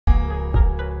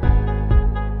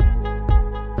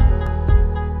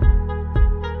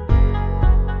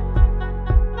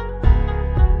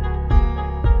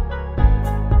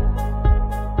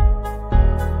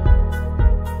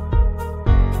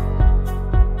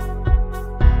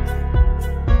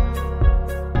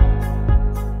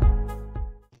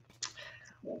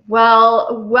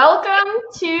Well, welcome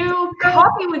to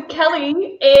Coffee with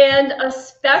Kelly and a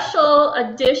special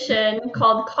edition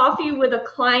called Coffee with a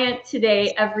Client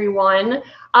today, everyone.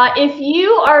 If you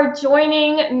are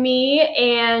joining me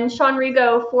and Sean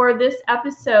Rigo for this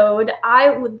episode, I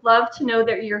would love to know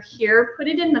that you're here. Put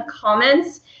it in the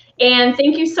comments. And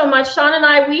thank you so much. Sean and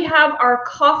I, we have our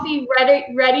coffee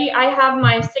ready. I have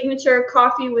my signature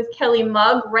Coffee with Kelly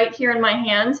mug right here in my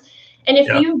hands. And if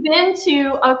you've been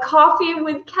to a Coffee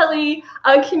with Kelly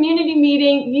community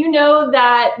meeting, you know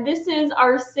that this is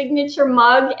our signature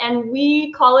mug and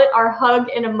we call it our hug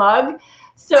in a mug.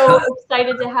 So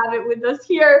excited to have it with us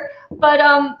here. But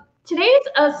today's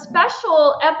a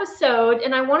special episode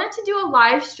and I wanted to do a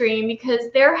live stream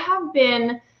because there have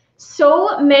been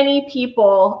so many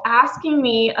people asking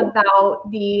me about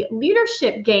the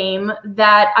leadership game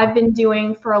that I've been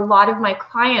doing for a lot of my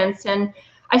clients. And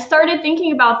I started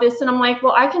thinking about this and I'm like,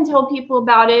 well, I can tell people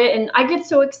about it. And I get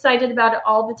so excited about it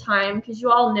all the time because you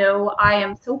all know I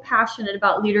am so passionate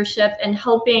about leadership and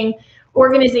helping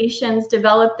organizations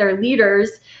develop their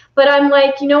leaders. But I'm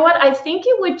like, you know what? I think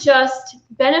it would just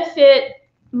benefit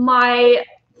my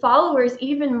followers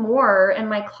even more and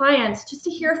my clients just to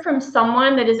hear from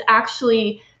someone that has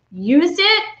actually used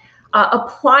it,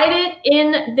 applied it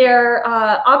in their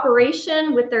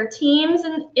operation with their teams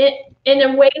and in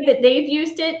a way that they've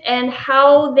used it and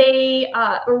how they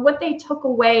or what they took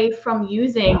away from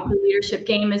using the leadership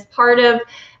game as part of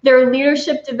their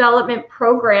leadership development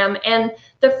program. And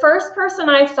the first person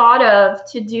I thought of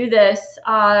to do this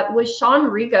was Sean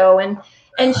Rigo.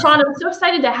 And Sean, I'm so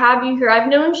excited to have you here. I've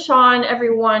known Sean,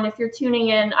 everyone, if you're tuning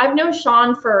in, I've known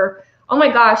Sean for, oh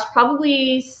my gosh,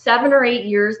 probably 7 or 8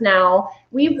 years now.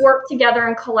 We've worked together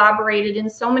and collaborated in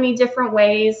so many different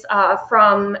ways,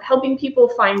 from helping people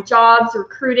find jobs,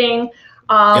 recruiting,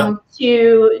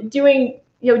 to doing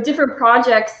different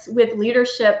projects with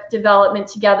leadership development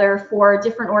together for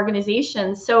different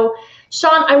organizations. So,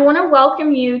 Sean, I want to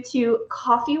welcome you to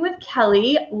Coffee with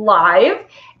Kelly live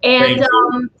and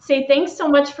say thanks so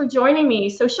much for joining me.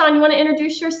 So, Sean, you want to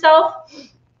introduce yourself?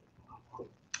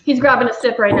 He's grabbing a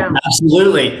sip right now.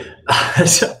 Absolutely.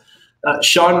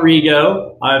 Sean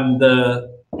Rigo. I'm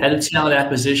the head of talent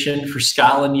acquisition for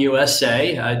Scotland,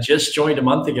 USA. I just joined a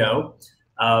month ago.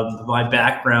 My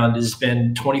background has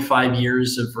been 25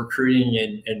 years of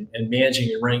recruiting and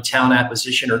managing and running talent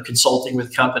acquisition or consulting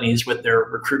with companies with their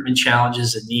recruitment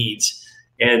challenges and needs.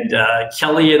 And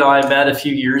Kelly and I met a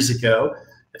few years ago.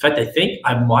 In fact, I think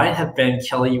I might have been,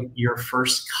 Kelly, your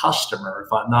first customer,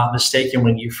 if I'm not mistaken,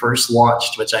 when you first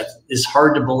launched, which is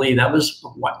hard to believe. That was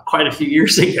quite a few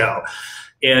years ago.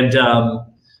 And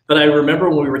but I remember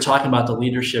when we were talking about the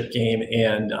leadership game,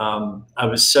 and I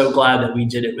was so glad that we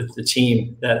did it with the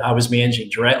team that I was managing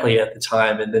directly at the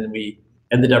time. And then we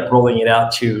ended up rolling it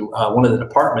out to one of the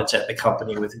departments at the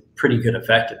company with pretty good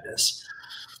effectiveness.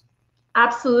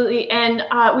 Absolutely. And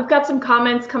we've got some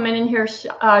comments coming in here,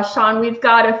 Sean. We've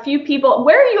got a few people.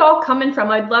 Where are you all coming from?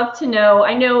 I'd love to know.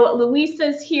 I know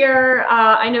Luisa's here.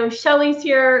 I know Shelly's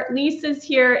here. Lisa's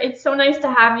here. It's so nice to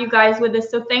have you guys with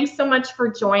us. So thanks so much for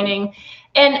joining.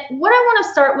 And what I want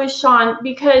to start with, Sean,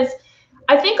 because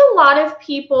I think a lot of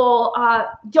people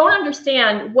don't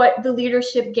understand what the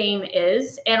leadership game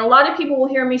is. And a lot of people will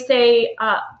hear me say,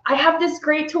 I have this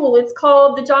great tool. It's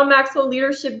called the John Maxwell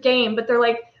Leadership Game. But they're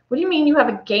like, what do you mean you have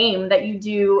a game that you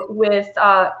do with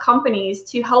companies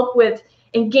to help with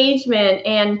engagement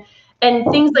and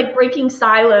things like breaking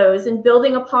silos and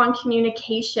building upon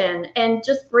communication and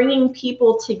just bringing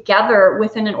people together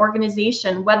within an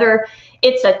organization, whether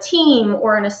it's a team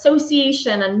or an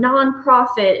association, a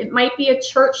nonprofit, it might be a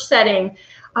church setting,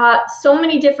 so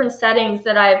many different settings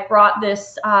that I've brought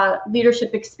this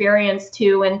leadership experience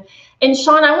to. And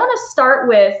Sean, I want to start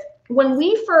with, when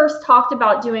we first talked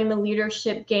about doing the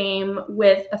leadership game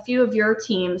with a few of your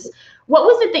teams, what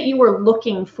was it that you were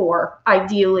looking for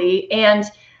ideally? And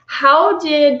how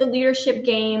did the leadership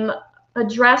game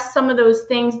address some of those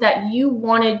things that you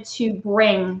wanted to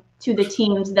bring to the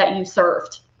teams that you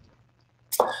served?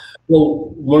 Well,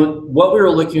 what we were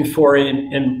looking for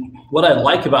and what I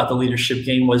like about the leadership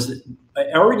game was that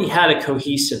I already had a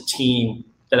cohesive team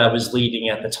that I was leading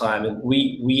at the time. And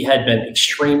we had been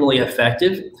extremely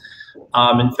effective.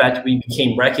 In fact, we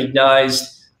became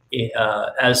recognized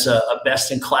as a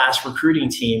best-in-class recruiting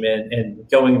team and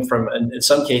going from, in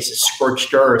some cases,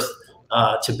 scorched earth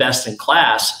to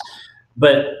best-in-class.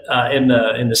 But in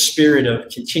the spirit of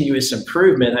continuous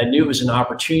improvement, I knew it was an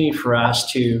opportunity for us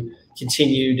to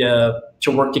continue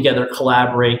to work together,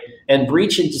 collaborate, and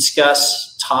breach and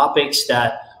discuss topics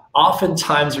that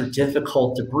oftentimes are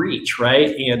difficult to breach,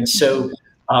 right? And so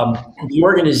The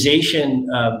organization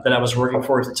that I was working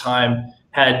for at the time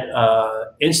had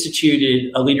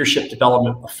instituted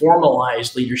a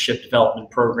formalized leadership development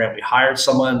program. We hired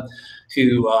someone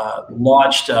who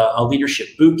launched a leadership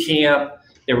boot camp.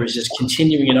 There was this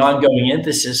continuing and ongoing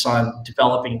emphasis on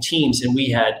developing teams, and we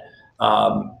had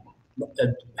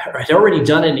already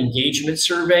done an engagement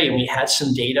survey, and we had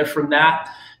some data from that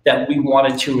we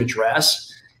wanted to address.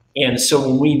 And so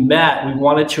when we met, we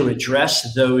wanted to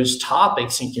address those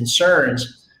topics and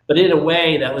concerns, but in a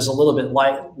way that was a little bit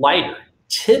lighter.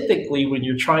 Typically, when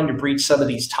you're trying to breach some of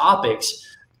these topics,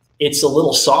 it's a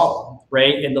little solemn,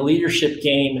 right? And the leadership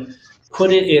game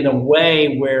put it in a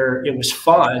way where it was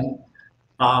fun,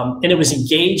 and it was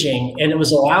engaging, and it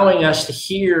was allowing us to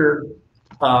hear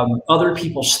other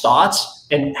people's thoughts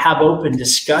and have open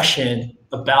discussion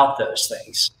about those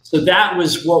things. So that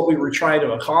was what we were trying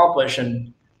to accomplish,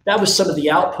 and that was some of the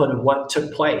output of what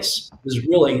took place. It was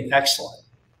really excellent.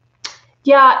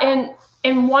 Yeah,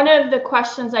 and one of the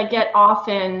questions I get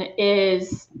often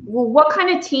is, well, what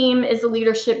kind of team is the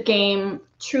leadership game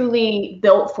truly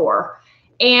built for?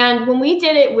 And when we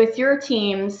did it with your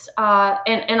teams,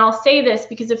 and I'll say this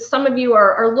because if some of you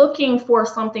are looking for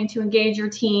something to engage your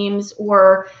teams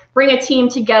or bring a team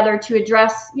together to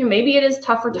address, maybe it is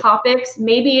tougher topics,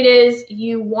 maybe it is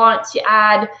you want to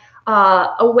add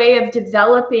a way of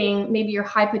developing maybe your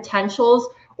high potentials,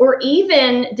 or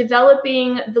even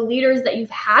developing the leaders that you've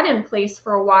had in place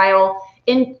for a while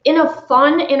in a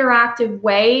fun, interactive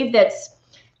way that's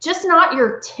just not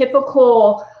your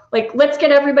typical, like, let's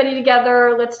get everybody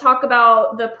together, let's talk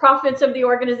about the profits of the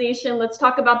organization, let's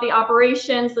talk about the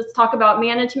operations, let's talk about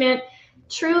management.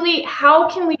 Truly, how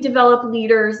can we develop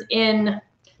leaders in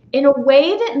a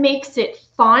way that makes it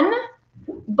fun,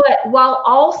 but while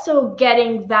also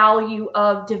getting value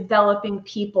of developing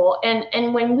people?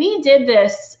 And when we did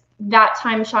this that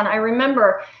time, Sean, I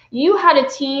remember you had a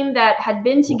team that had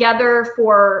been together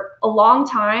for a long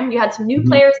time. You had some new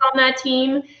players on that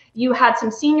team. You had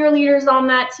some senior leaders on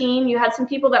that team. You had some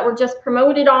people that were just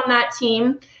promoted on that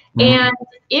team. And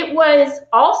it was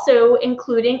also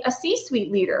including a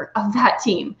C-suite leader of that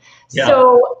team. Yeah.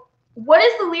 So what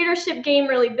is the leadership game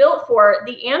really built for?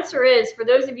 The answer is, for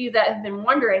those of you that have been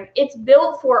wondering, it's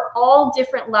built for all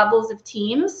different levels of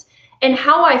teams. And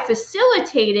how I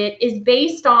facilitate it is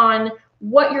based on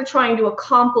what you're trying to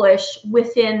accomplish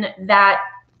within that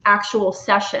actual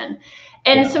session.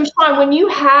 And so, Sean, when you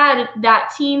had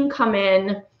that team come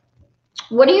in,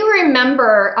 what do you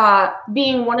remember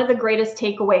being one of the greatest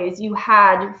takeaways you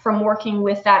had from working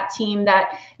with that team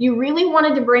that you really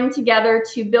wanted to bring together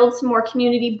to build some more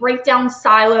community, break down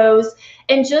silos,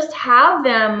 and just have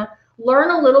them learn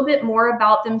a little bit more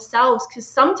about themselves? Because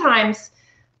sometimes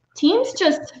teams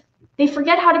they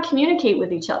forget how to communicate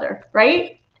with each other,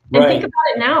 right? And think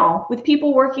about it now with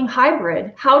people working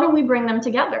hybrid. How do we bring them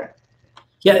together?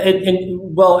 Yeah,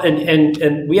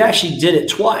 and we actually did it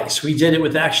twice. We did it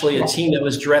with actually a team that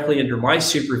was directly under my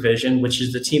supervision, which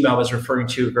is the team I was referring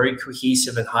to, a very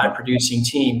cohesive and high producing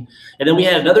team. And then we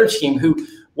had another team who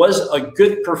was a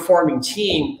good performing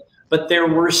team, but there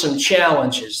were some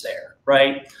challenges there,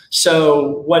 right?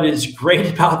 So what is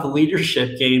great about the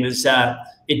leadership game is that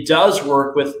it does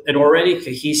work with an already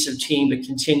cohesive team that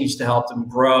continues to help them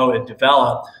grow and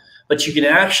develop, but you can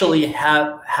actually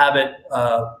have it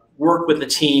work with a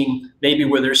team maybe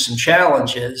where there's some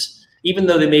challenges, even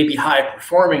though they may be high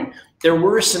performing. There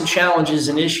were some challenges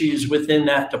and issues within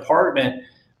that department,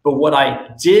 but what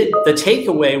I did, the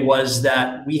takeaway was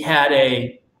that we had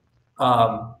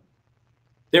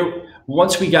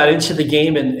once we got into the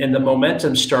game and the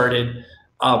momentum started,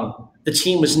 the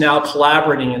team was now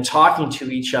collaborating and talking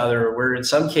to each other, where in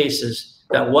some cases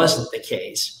that wasn't the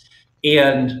case.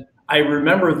 And I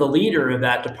remember the leader of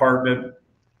that department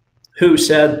who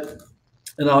said,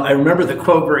 and I remember the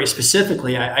quote very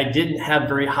specifically, I didn't have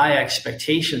very high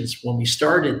expectations when we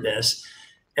started this,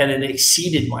 and it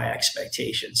exceeded my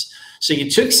expectations. So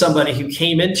you took somebody who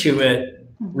came into it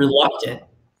reluctant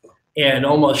and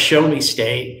almost show me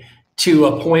state to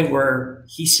a point where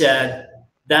he said,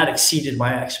 that exceeded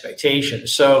my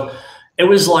expectations. So it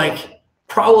was like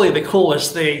probably the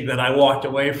coolest thing that I walked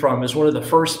away from. Is one of the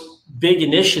first big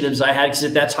initiatives I had, because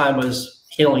at that time I was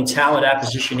handling talent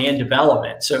acquisition and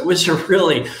development. So it was a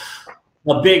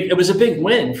big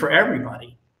win for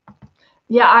everybody.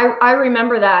 Yeah, I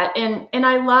remember that. And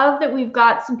I love that we've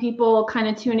got some people kind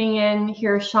of tuning in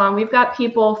here, Sean. We've got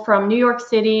people from New York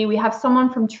City. We have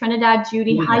someone from Trinidad,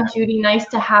 Judy. Yeah. Hi, Judy. Nice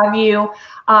to have you.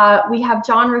 We have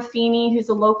John Raffini, who's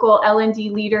a local L&D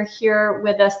leader here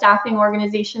with a staffing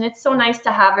organization. It's so nice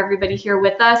to have everybody here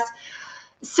with us.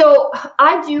 So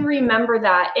I do remember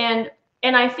that. And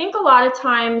And I think a lot of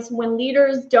times when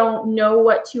leaders don't know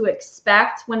what to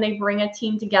expect when they bring a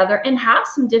team together and have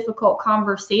some difficult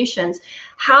conversations,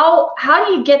 how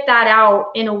do you get that out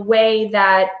in a way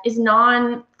that is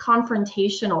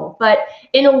non-confrontational, but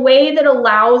in a way that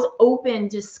allows open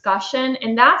discussion?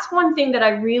 And that's one thing that I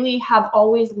really have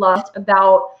always loved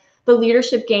about the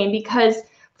leadership game, because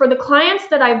for the clients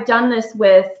that I've done this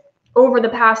with over the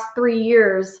past 3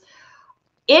 years,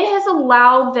 it has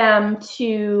allowed them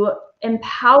to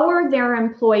empower their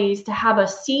employees to have a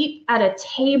seat at a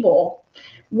table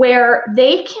where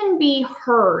they can be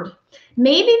heard.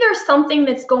 Maybe there's something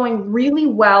that's going really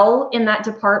well in that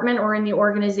department or in the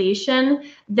organization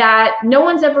that no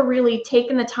one's ever really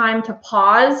taken the time to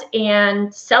pause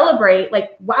and celebrate,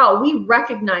 like, wow, we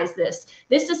recognize this.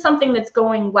 This is something that's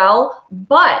going well.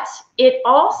 But it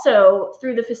also,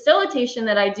 through the facilitation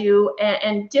that I do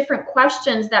and different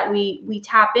questions that we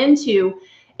tap into,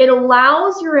 it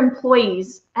allows your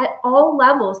employees at all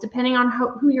levels, depending on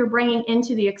who you're bringing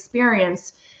into the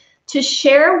experience, to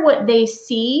share what they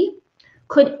see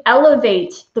could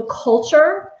elevate the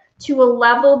culture to a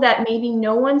level that maybe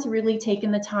no one's really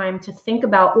taken the time to think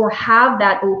about or have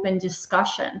that open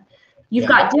discussion. You've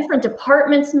got different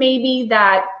departments maybe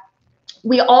that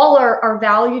we all are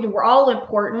valued, we're all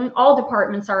important. All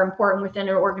departments are important within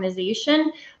an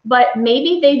organization, but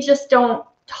maybe they just don't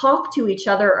talk to each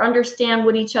other or understand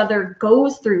what each other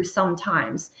goes through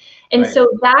sometimes. And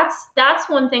so that's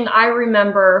one thing I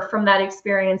remember from that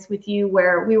experience with you,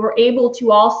 where we were able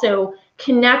to also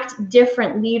connect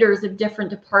different leaders of different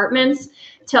departments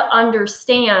to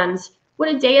understand what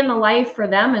a day in the life for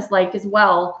them is like as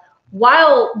well,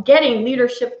 while getting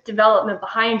leadership development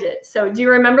behind it. So do you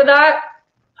remember that?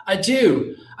 I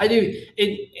do.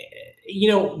 It, you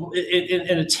know,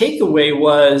 and a takeaway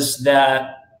was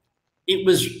that it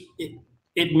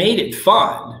made it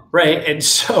fun, right? And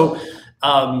so,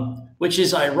 which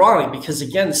is ironic, because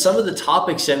again, some of the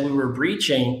topics that we were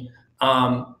breaching,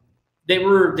 they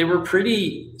were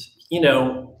pretty, you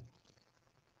know,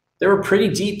 they were pretty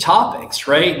deep topics,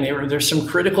 right? And there's some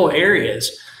critical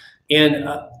areas, and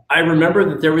I remember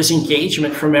that there was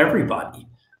engagement from everybody.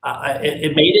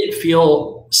 It made it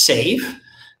feel safe.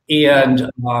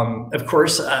 And of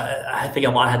course, I think a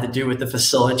lot had to do with the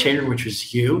facilitator, which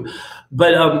was you.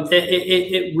 But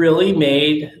it really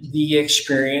made the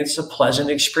experience a pleasant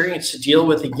experience to deal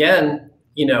with, again,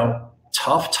 you know,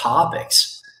 tough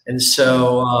topics. And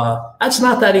so that's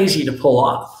not that easy to pull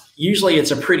off. Usually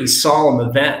it's a pretty solemn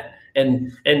event.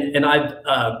 And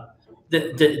the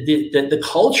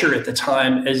culture at the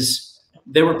time is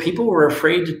there were people who were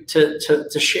afraid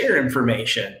to share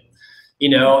information, you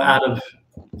know, out of,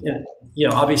 you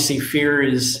know, obviously fear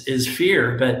is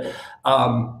fear, but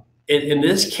in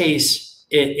this case,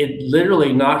 it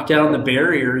literally knocked down the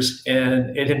barriers,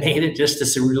 and it made it just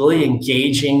this really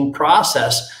engaging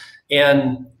process.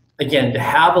 And again, to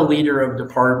have a leader of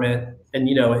department, and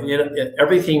you know,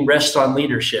 everything rests on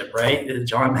leadership, right?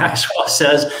 John Maxwell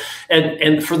says,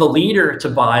 and for the leader to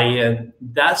buy in,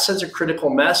 that sends a critical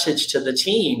message to the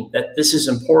team that this is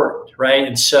important, right?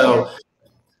 And so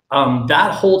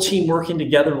that whole team working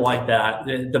together like that,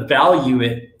 the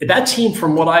value, that team,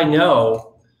 from what I know,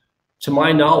 to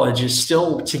my knowledge, is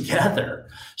still together.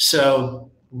 So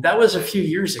that was a few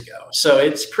years ago. So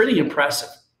it's pretty impressive.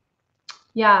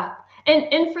 Yeah.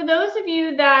 And for those of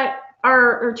you that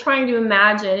are trying to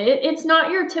imagine, it's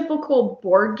not your typical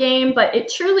board game, but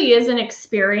it truly is an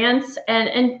experience.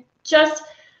 And just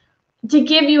to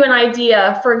give you an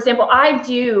idea, for example,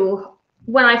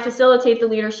 when I facilitate the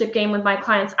leadership game with my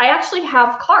clients, I actually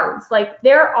have cards. Like,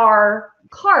 there are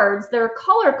cards that are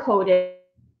color coded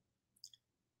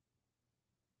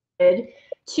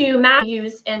to match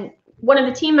use, and one of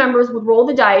the team members would roll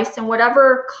the dice, and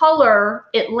whatever color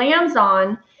it lands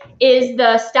on is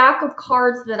the stack of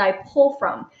cards that I pull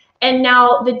from. And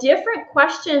now the different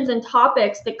questions and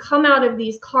topics that come out of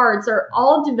these cards are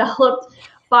all developed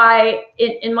by,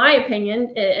 in my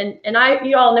opinion, and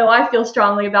you all know I feel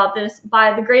strongly about this,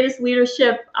 by the greatest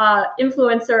leadership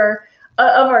influencer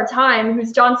of our time,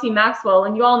 who's John C. Maxwell.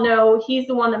 And you all know he's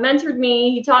the one that mentored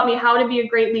me. He taught me how to be a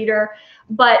great leader.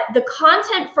 But the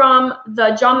content from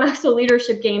the John Maxwell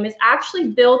Leadership Game is actually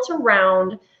built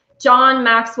around John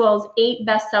Maxwell's 8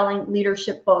 best-selling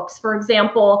leadership books. For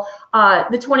example,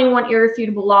 the 21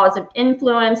 Irrefutable Laws of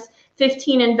Influence,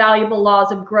 15 Invaluable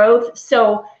Laws of Growth.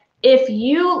 So if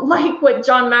you like what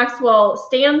John Maxwell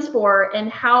stands for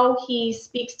and how he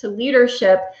speaks to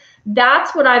leadership,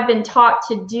 That's what I've been taught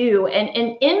to do.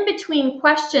 And in between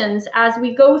questions, as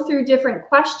we go through different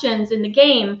questions in the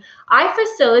game, I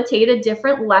facilitate a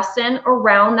different lesson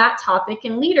around that topic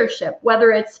in leadership,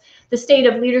 whether it's the state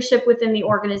of leadership within the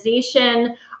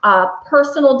organization,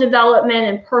 personal development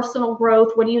and personal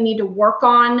growth. What do you need to work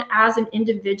on as an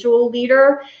individual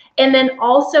leader? And then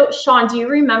also, Sean, do you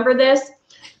remember this?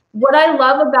 What I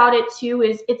love about it too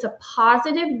is it's a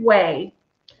positive way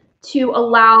to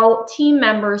allow team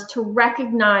members to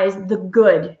recognize the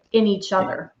good in each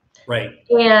other. Right.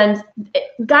 And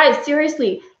guys,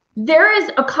 seriously, there is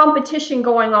a competition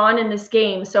going on in this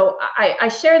game. So I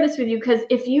share this with you because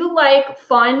if you like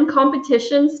fun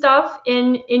competition stuff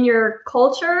in your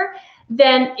culture,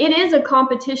 then it is a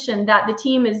competition that the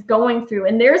team is going through.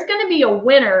 And there's going to be a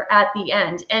winner at the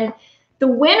end. And the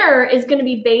winner is going to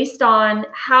be based on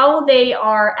how they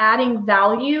are adding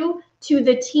value to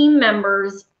the team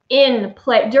members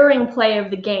during play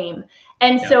of the game.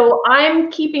 And so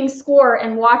I'm keeping score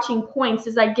and watching points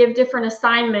as I give different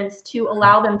assignments to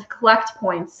allow them to collect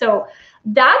points. So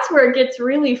that's where it gets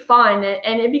really fun,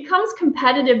 and it becomes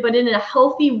competitive, but in a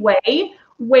healthy way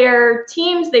where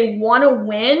teams, they want to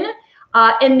win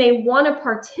and they want to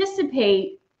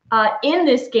participate in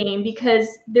this game because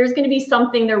there's going to be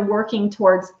something they're working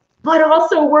towards, but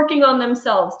also working on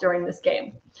themselves during this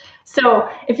game.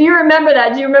 So if you remember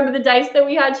that, do you remember the dice that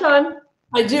we had, Sean?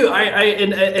 I do.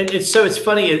 And it's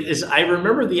funny is I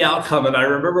remember the outcome and I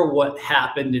remember what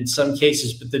happened in some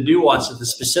cases, but the nuance of the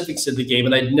specifics of the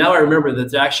game. And now I remember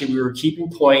that actually we were keeping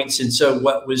points. And so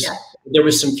there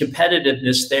was some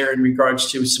competitiveness there in regards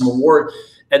to some award.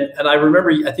 And I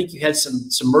remember, I think you had some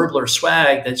Mergler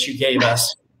swag that you gave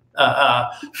us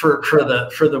for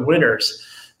the winners.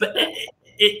 But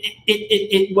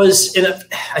it was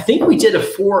I think we did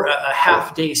a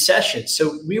half-day session.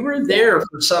 So we were there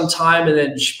for some time, and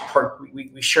then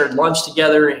we shared lunch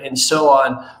together and so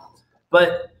on.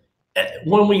 But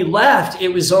when we left, it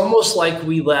was almost like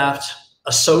we left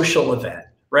a social event,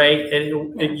 right?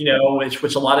 And you know,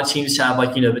 which a lot of teams have,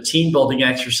 like, you know, the team building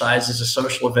exercise is a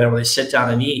social event where they sit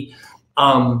down and eat.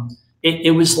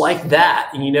 It was like that,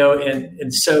 you know,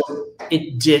 and so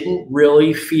it didn't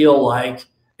really feel like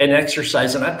an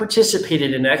exercise. And I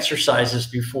participated in exercises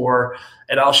before,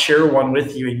 and I'll share one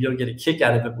with you and you'll get a kick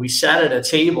out of it. We sat at a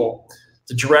table,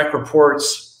 the direct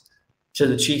reports to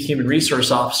the chief human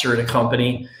resource officer at a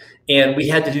company, and we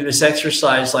had to do this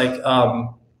exercise like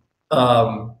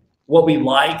what we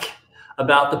like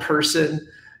about the person,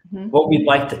 what we'd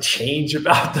like to change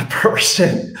about the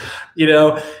person, you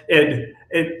know. And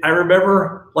I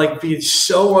remember like being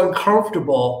so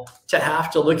uncomfortable to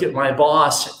have to look at my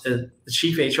boss, the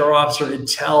chief HR officer, and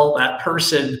tell that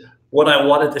person what I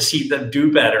wanted to see them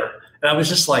do better. And I was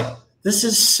just like, this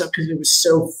is so, because it was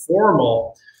so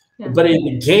formal. Yeah. But in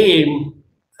the game,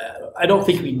 I don't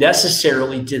think we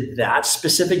necessarily did that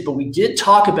specific, but we did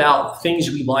talk about things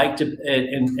we liked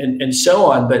and so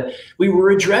on. But we were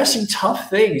addressing tough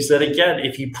things that, again,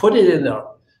 if you put it in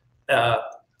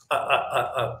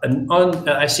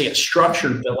I say a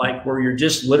structured, but like where you're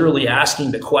just literally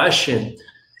asking the question,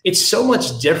 it's so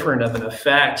much different of an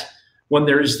effect when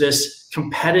there's this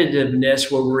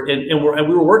competitiveness where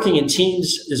we were working in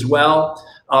teams as well,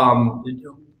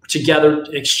 together,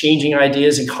 exchanging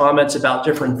ideas and comments about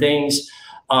different things.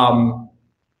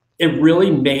 It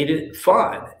really made it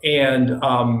fun. And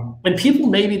people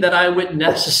maybe that I wouldn't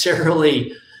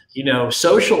necessarily, you know,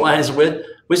 socialize with,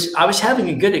 I was having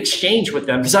a good exchange with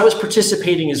them because I was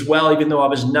participating as well, even though I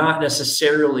was not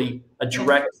necessarily a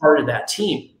direct part of that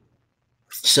team.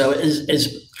 So it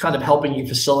is kind of helping you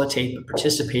facilitate the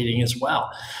participating as well.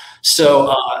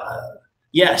 So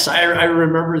yes, I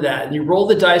remember that. And you roll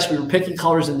the dice, we were picking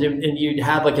colors, and you'd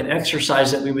have like an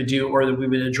exercise that we would do, or that we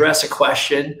would address a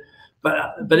question,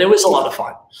 but it was a lot of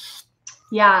fun.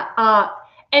 Yeah.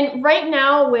 And right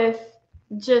now, with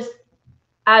just,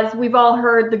 as we've all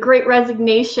heard, the Great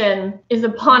Resignation is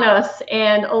upon us,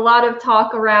 and a lot of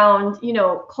talk around, you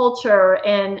know, culture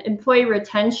and employee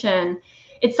retention.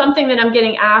 It's something that I'm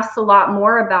getting asked a lot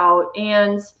more about.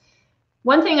 And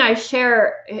one thing I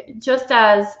share, just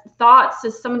as thoughts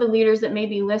to some of the leaders that may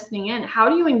be listening in, how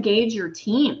do you engage your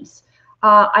teams?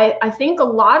 I think a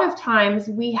lot of times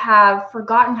we have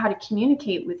forgotten how to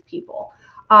communicate with people.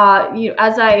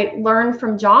 As I learned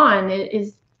from John,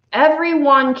 is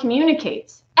everyone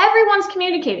communicates. Everyone's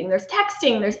communicating. There's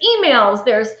texting, there's emails,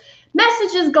 there's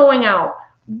messages going out,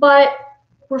 but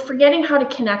we're forgetting how to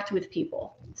connect with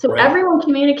people. So right. Everyone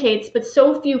communicates, but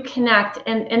so few connect.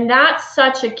 And that's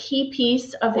such a key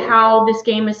piece of how this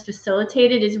game is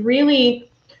facilitated, is really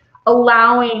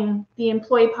allowing the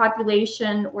employee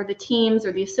population or the teams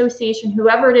or the association,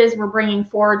 whoever it is we're bringing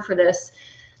forward for this,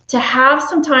 to have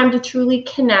some time to truly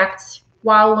connect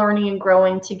while learning and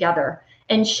growing together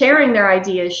and sharing their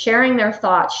ideas, sharing their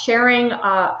thoughts, sharing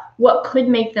what could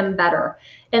make them better.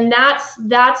 And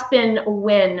that's been a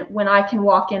win when I can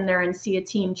walk in there and see a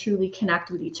team truly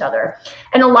connect with each other.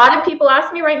 And a lot of people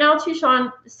ask me right now too,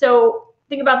 Sean, so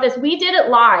think about this. We did it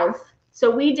live. So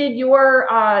we did your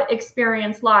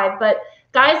experience live, but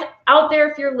guys out there,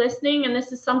 if you're listening and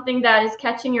this is something that is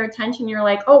catching your attention, you're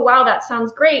like, oh, wow, that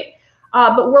sounds great.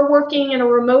 But we're working in a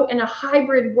remote and a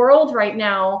hybrid world right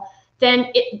now,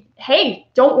 then hey,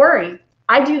 don't worry.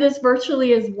 I do this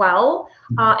virtually as well.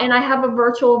 And I have a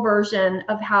virtual version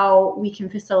of how we can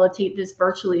facilitate this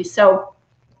virtually. So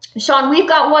Sean, we've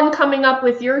got one coming up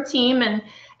with your team, and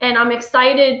I'm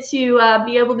excited to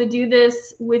be able to do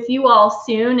this with you all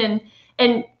soon.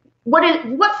 And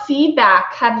what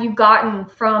feedback have you gotten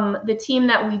from the team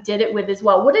that we did it with as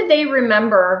well? What did they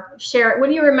remember share? What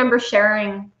do you remember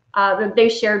sharing that they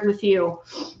shared with you?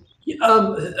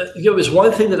 It was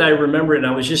one thing that I remember, and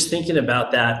I was just thinking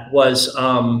about that was,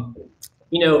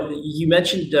 you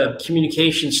mentioned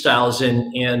communication styles,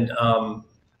 and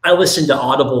I listen to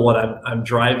Audible when I'm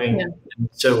driving. Yeah.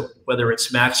 So whether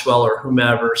it's Maxwell or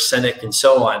whomever, Seneca and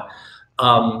so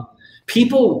on,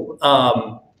 people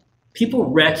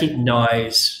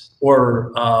recognize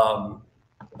or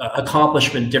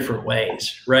accomplishment different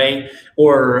ways, right?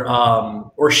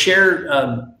 Or share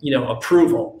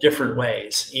approval different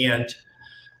ways. And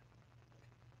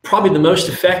probably the most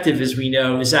effective, as we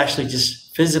know, is actually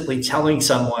just physically telling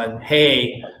someone,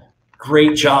 hey,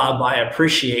 great job, I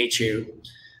appreciate you.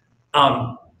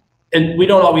 And we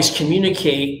don't always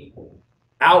communicate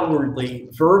outwardly,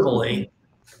 verbally,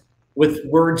 with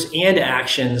words and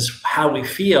actions, how we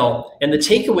feel. And the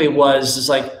takeaway is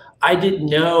like, I didn't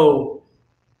know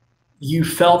you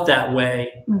felt that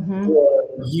way, mm-hmm.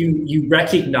 or you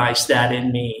recognized that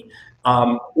in me,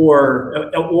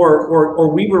 or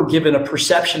we were given a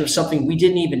perception of something we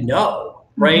didn't even know,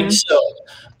 right? Mm-hmm.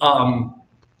 So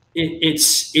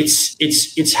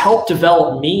it's helped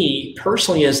develop me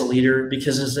personally as a leader,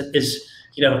 because as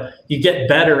you get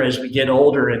better as we get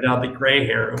older, and now the gray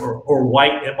hair or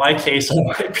white, in my case, on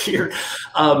my beard.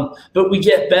 But we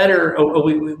get better, or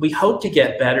we hope to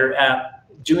get better at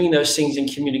doing those things in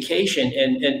communication.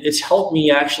 And it's helped me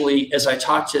actually, as I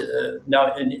talk to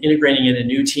now and integrating in a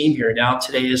new team here. Now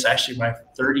today is actually my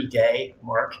 30-day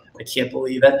mark. I can't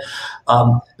believe it.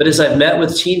 But as I've met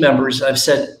with team members, I've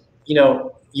said,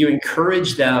 you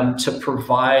encourage them to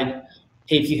provide,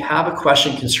 hey, if you have a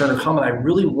question, concern, or comment, I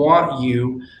really want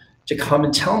you to come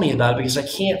and tell me about it, because I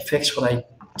can't fix what I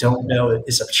don't know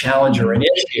is a challenge or an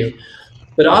issue.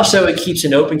 But also it keeps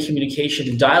an open communication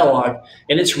and dialogue.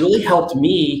 And it's really helped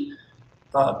me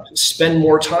spend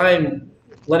more time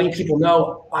letting people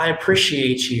know, I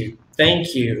appreciate you,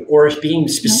 thank you, or being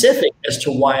specific as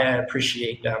to why I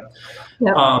appreciate them.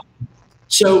 Yeah.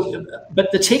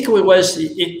 But the takeaway was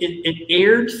it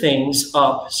aired things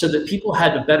up so that people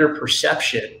had a better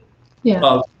perception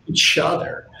of each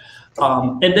other.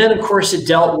 And then, of course, it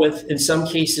dealt with, in some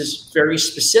cases, very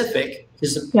specific,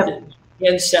 because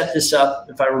and set this up,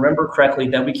 if I remember correctly,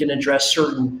 that we can address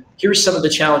here's some of the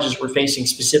challenges we're facing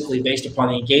specifically based upon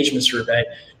the engagement survey.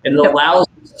 And it allows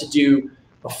us to do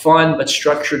a fun but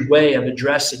structured way of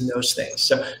addressing those things.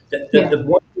 So the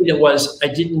one thing that was, I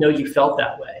didn't know you felt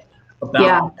that way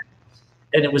about it.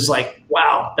 And it was like,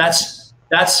 wow, that's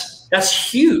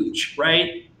huge,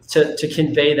 right? To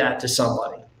convey that to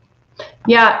somebody.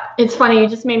 Yeah, it's funny. You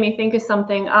just made me think of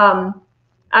something.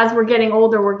 As we're getting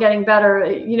older, we're getting better.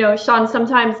 Sean,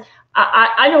 sometimes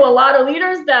I know a lot of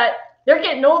leaders that they're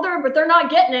getting older, but they're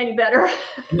not getting any better.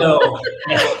 No.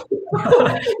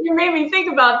 You made me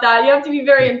think about that. You have to be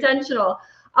very intentional.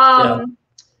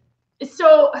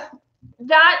 So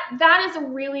that is a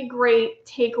really great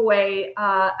takeaway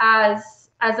as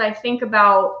I think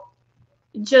about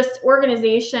just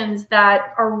organizations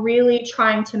that are really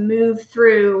trying to move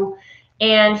through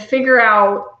and figure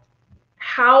out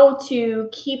how to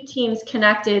keep teams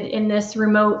connected in this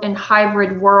remote and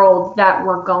hybrid world that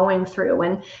we're going through.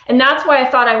 And that's why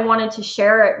I thought I wanted to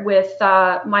share it with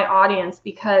my audience,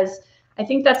 because I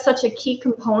think that's such a key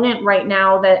component right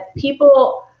now, that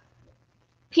people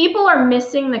are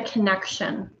missing the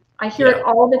connection. I hear it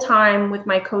all the time with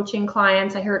my coaching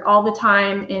clients. I hear it all the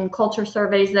time in culture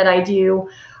surveys that I do.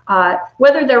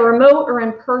 Whether they're remote or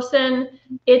in person,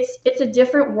 it's a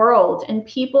different world, and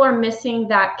people are missing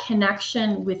that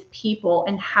connection with people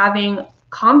and having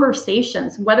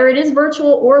conversations, whether it is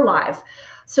virtual or live.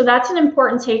 So that's an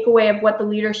important takeaway of what the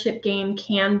leadership game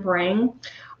can bring.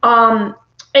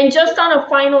 And just on a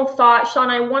final thought, Sean,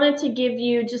 I wanted to give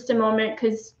you just a moment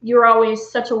because you're always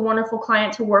such a wonderful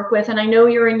client to work with. And I know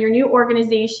you're in your new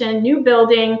organization, new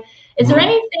building. Is there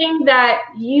anything that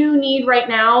you need right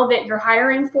now that you're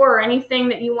hiring for, or anything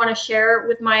that you want to share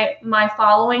with my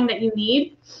following that you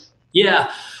need?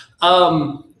 Yeah.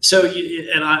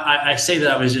 I say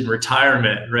that I was in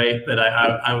retirement, right? But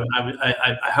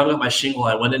I hung up my shingle.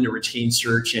 I went into routine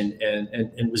search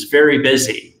and was very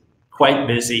busy, quite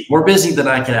busy, more busy than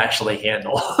I could actually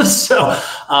handle.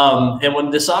 And when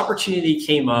this opportunity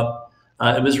came up,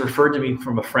 it was referred to me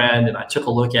from a friend, and I took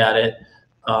a look at it.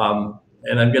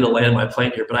 And I'm going to land my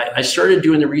plane here, but I started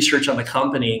doing the research on the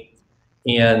company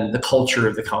and the culture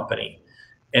of the company.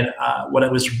 And what I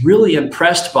was really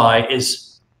impressed by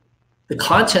is the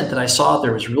content that I saw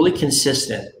there was really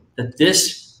consistent, that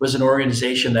this was an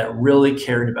organization that really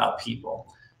cared about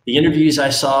people. The interviews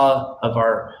I saw of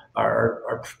our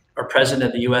president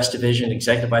of the U.S. division,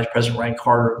 Executive Vice President Ryan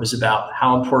Carter, was about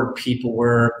how important people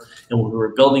were. And when we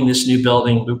were building this new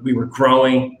building, we were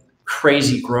growing,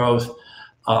 crazy growth.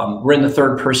 We're in the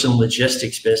third-person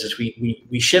logistics business.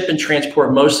 We ship and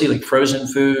transport mostly like frozen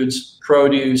foods,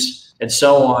 produce, and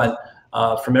so on,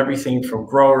 from everything from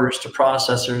growers to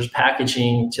processors,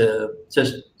 packaging to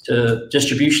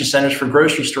distribution centers for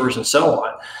grocery stores and so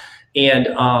on. And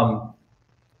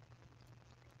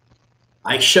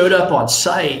I showed up on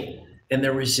site, and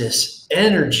there was this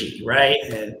energy, right?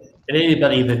 And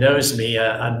anybody that knows me,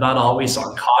 I'm not always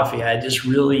on coffee. I just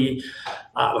really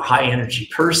a high energy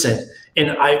person.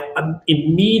 And I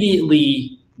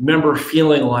immediately remember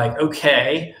feeling like,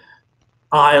 okay,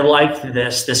 I like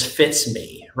this fits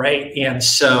me, right? And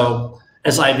so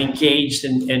as I've engaged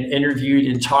and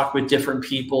interviewed and talked with different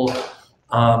people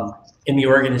in the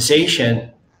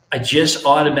organization, I just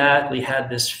automatically had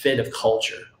this fit of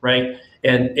culture, right?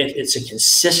 And it's a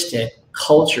consistent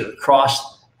culture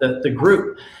across the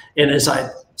group. And as I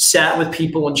sat with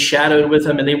people and shadowed with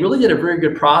them, and they really did a very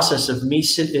good process of me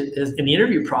in the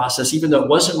interview process, even though it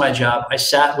wasn't my job, I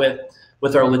sat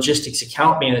with our logistics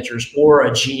account managers or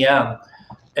a GM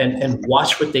and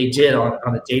watched what they did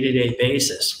on a day-to-day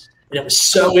basis. And it was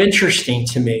so interesting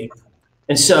to me.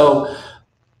 And so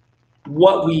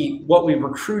what we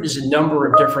recruit is a number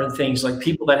of different things, like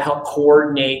people that help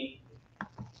coordinate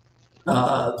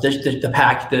the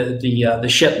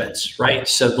shipments, right?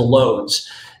 So the loads.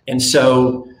 And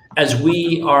so as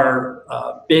we are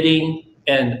bidding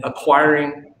and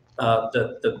acquiring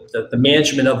the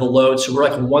management of the load, so we're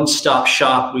like a one-stop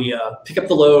shop. We pick up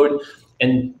the load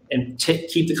and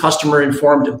keep the customer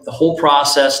informed of the whole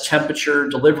process, temperature,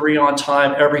 delivery on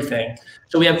time, everything.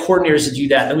 So we have coordinators that do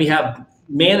that. Then we have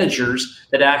managers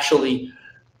that actually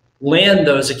land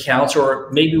those accounts,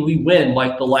 or maybe we win,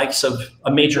 like the likes of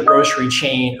a major grocery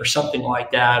chain or something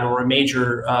like that, or a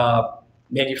major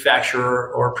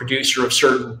manufacturer or producer of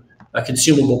certain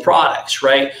consumable products,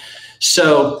 right?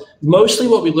 So mostly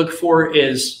what we look for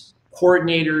is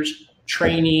coordinators,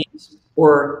 trainees,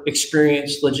 or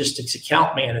experienced logistics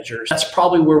account managers. That's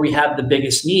probably where we have the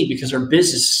biggest need, because our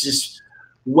business is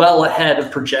well ahead of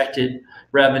projected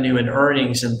revenue and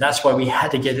earnings. And that's why we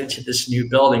had to get into this new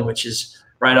building, which is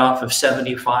right off of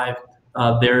 75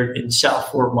 there in South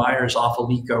Fort Myers off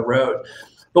Alico Road.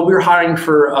 But we're hiring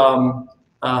for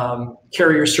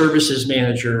carrier services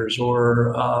managers,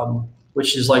 or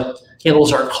which is like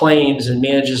handles our claims and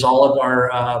manages all of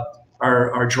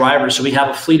our drivers. So we have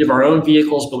a fleet of our own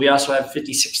vehicles, but we also have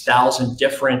 56,000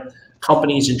 different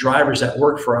companies and drivers that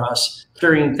work for us,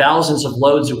 carrying thousands of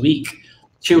loads a week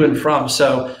to and from.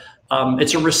 So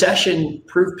it's a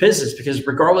recession-proof business, because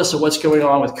regardless of what's going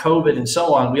on with COVID and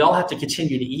so on, we all have to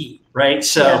continue to eat, right?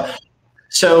 So, yeah.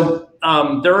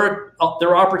 There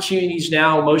are opportunities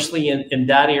now, mostly in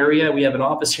that area. We have an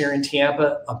office here in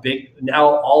Tampa, a big,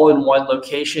 now all-in-one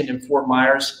location in Fort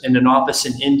Myers, and an office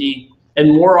in Indy,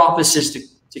 and more offices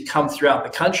to come throughout the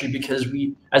country, because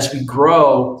as we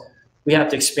grow, we have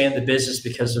to expand the business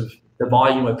because of the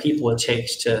volume of people it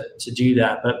takes to do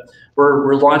that. But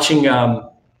we're launching,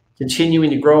 continuing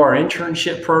to grow our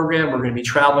internship program. We're going to be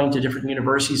traveling to different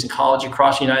universities and colleges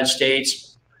across the United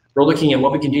States. We're looking at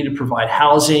what we can do to provide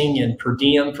housing and per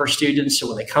diem for students, so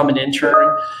when they come and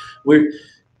intern,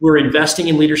 we're investing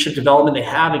in leadership development. They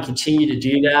have and continue to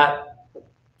do that.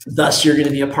 Thus, you're going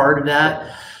to be a part of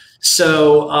that.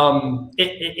 So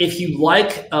if you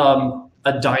like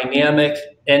a dynamic,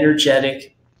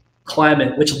 energetic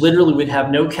climate, which literally would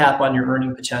have no cap on your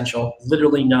earning potential,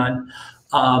 literally none,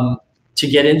 to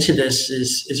get into this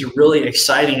is a really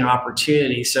exciting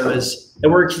opportunity. So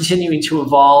and we're continuing to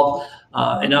evolve.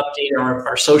 and update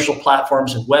our social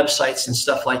platforms and websites and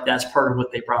stuff like that. That's part of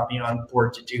what they brought me on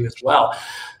board to do as well.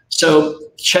 So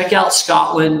check out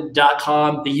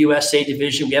Scotland.com, the USA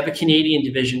division. We have a Canadian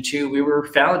division too. We were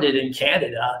founded in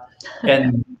Canada,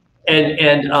 and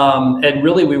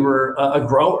really we were a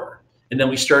grower. And then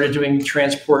we started doing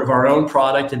transport of our own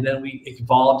product, and then we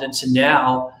evolved into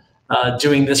now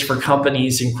doing this for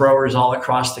companies and growers all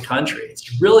across the country.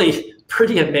 It's really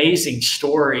pretty amazing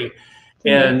story.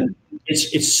 And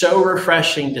it's so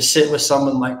refreshing to sit with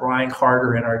someone like Ryan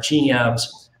Carter and our GMs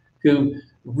who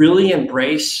really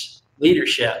embrace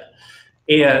leadership.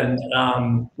 And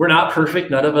we're not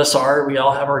perfect. None of us are. We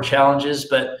all have our challenges.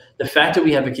 But the fact that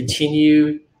we have a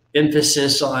continued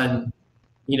emphasis on,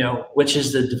 which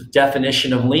is the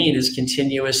definition of lean, is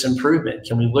continuous improvement.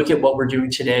 Can we look at what we're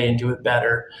doing today and do it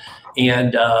better?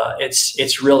 And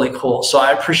it's really cool. So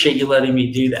I appreciate you letting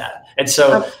me do that. And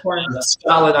so,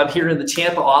 Scotland, I'm here in the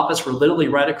Tampa office. We're literally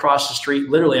right across the street.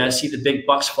 Literally, I see the big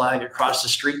Bucks flag across the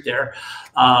street there.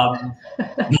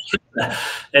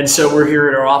 And so we're here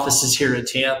at our offices here in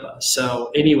Tampa.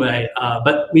 So anyway,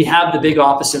 but we have the big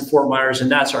office in Fort Myers, and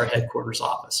that's our headquarters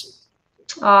office.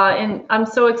 And I'm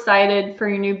so excited for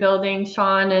your new building,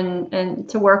 Sean, and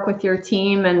to work with your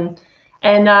team and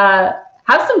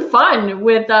have some fun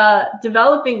with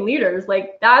developing leaders.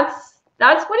 Like that's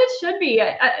what it should be.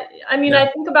 I mean, I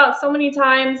think about so many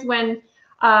times when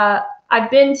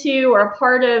I've been to or a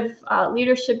part of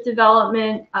leadership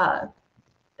development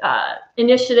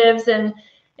initiatives, and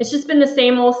it's just been the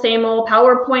same old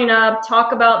PowerPoint up,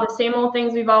 talk about the same old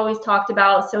things we've always talked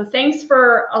about. So thanks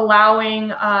for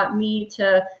allowing me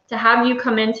to have you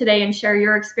come in today and share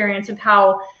your experience of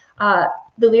how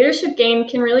the leadership game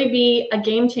can really be a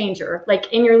game changer,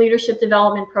 like in your leadership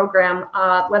development program,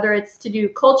 whether it's to do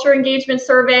culture engagement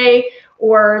survey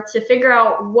or to figure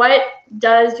out what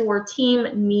does your team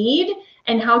need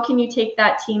and how can you take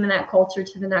that team and that culture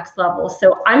to the next level.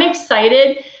 So I'm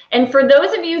excited. And for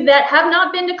those of you that have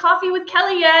not been to Coffee with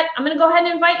Kelly yet, I'm going to go ahead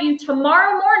and invite you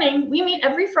tomorrow morning. We meet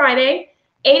every Friday,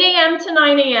 8 a.m. to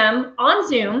 9 a.m. on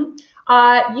Zoom.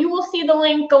 You will see the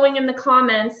link going in the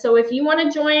comments. So if you want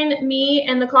to join me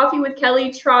and the Coffee with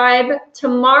Kelly tribe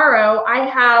tomorrow, I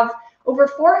have over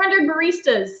 400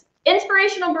 baristas,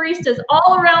 inspirational baristas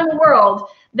all around the world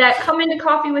that come into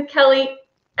Coffee with Kelly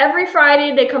every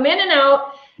Friday. They come in and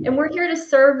out, and we're here to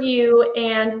serve you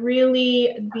and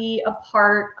really be a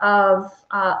part of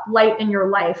light in your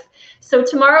life. So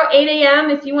tomorrow, 8 a.m.,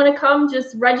 if you want to come,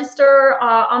 just register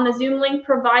on the Zoom link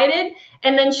provided.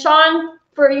 And then Sean,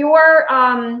 for your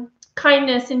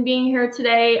kindness in being here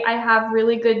today, I have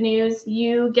really good news.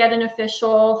 You get an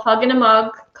official Hug in a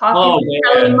Mug Coffee with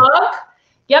Kelly mug.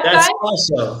 Yep, that's guys.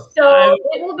 Awesome. So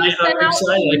it will be sent I'm out to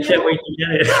excited. you. I can't wait to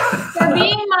get it. For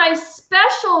being my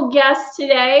special guest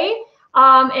today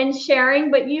and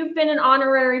sharing, but you've been an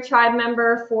honorary tribe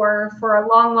member for a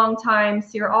long time, so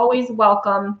you're always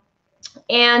welcome.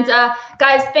 And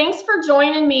guys, thanks for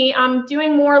joining me. I'm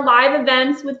doing more live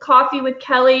events with Coffee with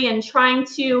Kelly and trying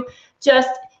to just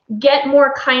get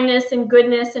more kindness and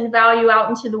goodness and value out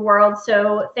into the world.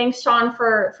 So thanks, Sean,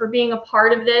 for being a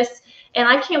part of this. And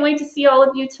I can't wait to see all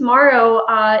of you tomorrow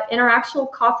in our actual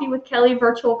Coffee with Kelly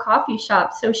virtual coffee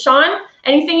shop. So Sean,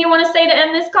 anything you want to say to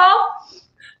end this call?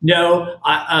 No,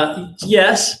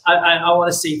 yes, I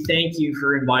want to say thank you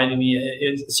for inviting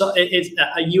me.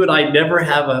 You and I never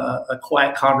have a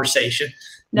quiet conversation.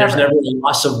 Never. There's never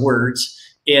loss of words.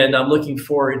 And I'm looking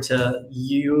forward to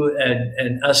you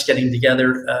and us getting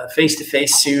together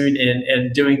face-to-face soon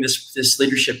and doing this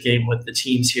leadership game with the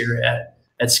teams here at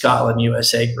Scotland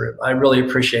USA Group. I really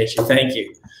appreciate you. Thank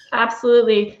you.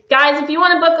 Absolutely. Guys, if you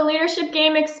want to book a leadership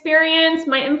game experience,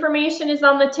 my information is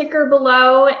on the ticker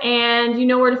below and you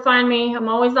know where to find me. I'm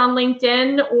always on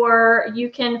LinkedIn, or you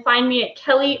can find me at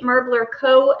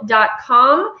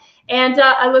kellymerblerco.com. And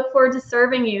I look forward to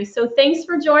serving you. So thanks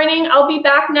for joining. I'll be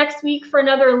back next week for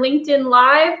another LinkedIn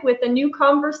Live with a new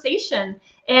conversation.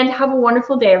 And have a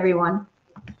wonderful day, everyone.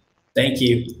 Thank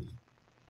you.